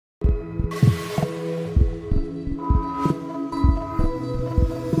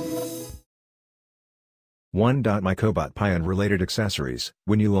1.myCobot Pi and related accessories.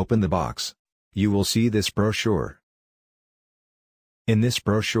 When you open the box, you will see this brochure. In this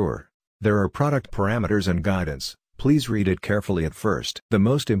brochure, there are product parameters and guidance. Please read it carefully at first. The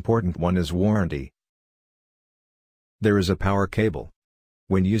most important one is warranty. There is a power cable.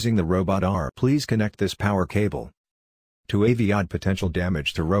 When using the robot arm, please connect this power cable to avoid potential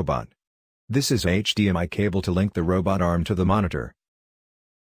damage to robot. This is HDMI cable to link the robot arm to the monitor.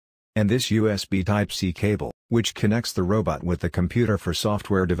 And this USB Type-C cable, which connects the robot with the computer for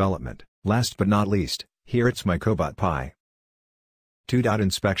software development. Last but not least, here it's myCobot Pi. 2.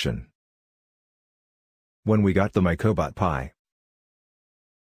 Inspection. When we got the myCobot Pi,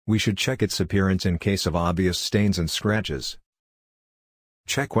 we should check its appearance in case of obvious stains and scratches.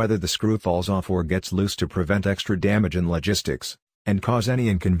 Check whether the screw falls off or gets loose to prevent extra damage in logistics, and cause any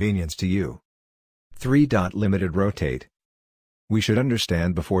inconvenience to you. 3. Limited rotate. We should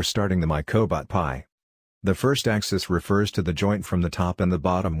understand before starting the myCobot Pi. The first axis refers to the joint from the top and the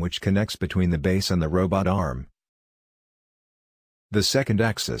bottom which connects between the base and the robot arm. The second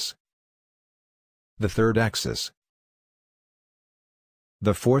axis. The third axis.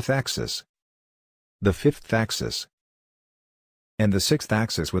 The fourth axis. The fifth axis. And the sixth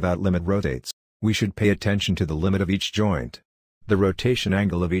axis without limit rotates. We should pay attention to the limit of each joint. The rotation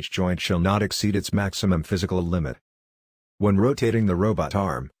angle of each joint shall not exceed its maximum physical limit. When rotating the robot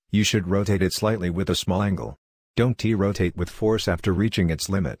arm, you should rotate it slightly with a small angle. Don't rotate with force after reaching its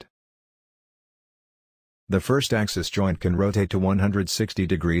limit. The first axis joint can rotate to 160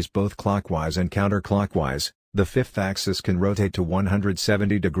 degrees both clockwise and counterclockwise. The fifth axis can rotate to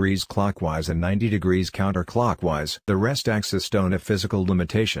 170 degrees clockwise and 90 degrees counterclockwise. The rest axis don't have physical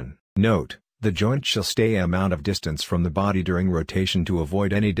limitation. Note, the joint shall stay an amount of distance from the body during rotation to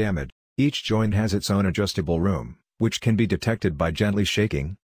avoid any damage. Each joint has its own adjustable room, which can be detected by gently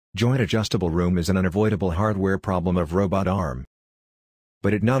shaking. Joint adjustable room is an unavoidable hardware problem of robot arm,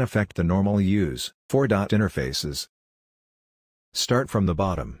 but it not affect the normal use. 4. Interfaces. Start from the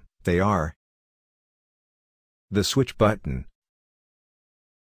bottom. They are the switch button,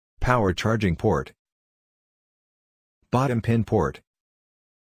 power charging port, bottom pin port,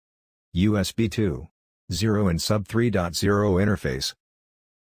 USB 2.0 and sub 3.0 interface,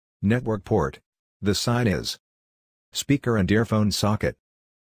 network port, the sign is, speaker and earphone socket,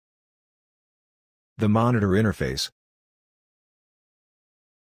 the monitor interface,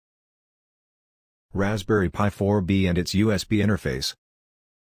 Raspberry Pi 4B and its USB interface.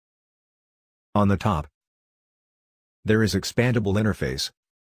 On the top, there is expandable interface,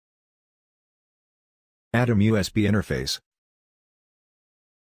 Atom USB interface,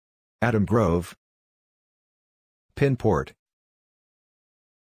 Atom Grove, pin port.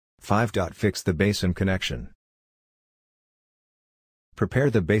 5. Fix the base and connection. Prepare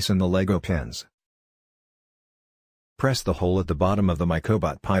the base and the Lego pins. Press the hole at the bottom of the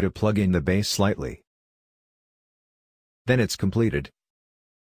myCobot Pi to plug in the base slightly. Then it's completed.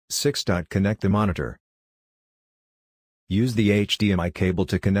 6. Connect the monitor. Use the HDMI cable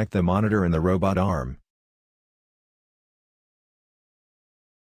to connect the monitor and the robot arm.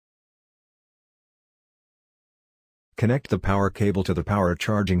 Connect the power cable to the power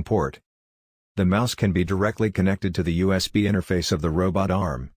charging port. The mouse can be directly connected to the USB interface of the robot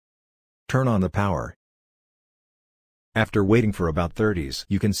arm. Turn on the power. After waiting for about 30s,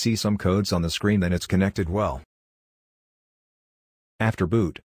 you can see some codes on the screen that it's connected well. After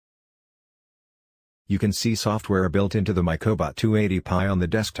boot, you can see software built into the myCobot 280 Pi on the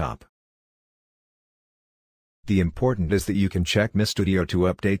desktop. The important is that you can check MyStudio to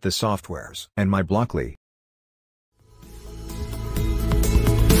update the softwares and myBlockly.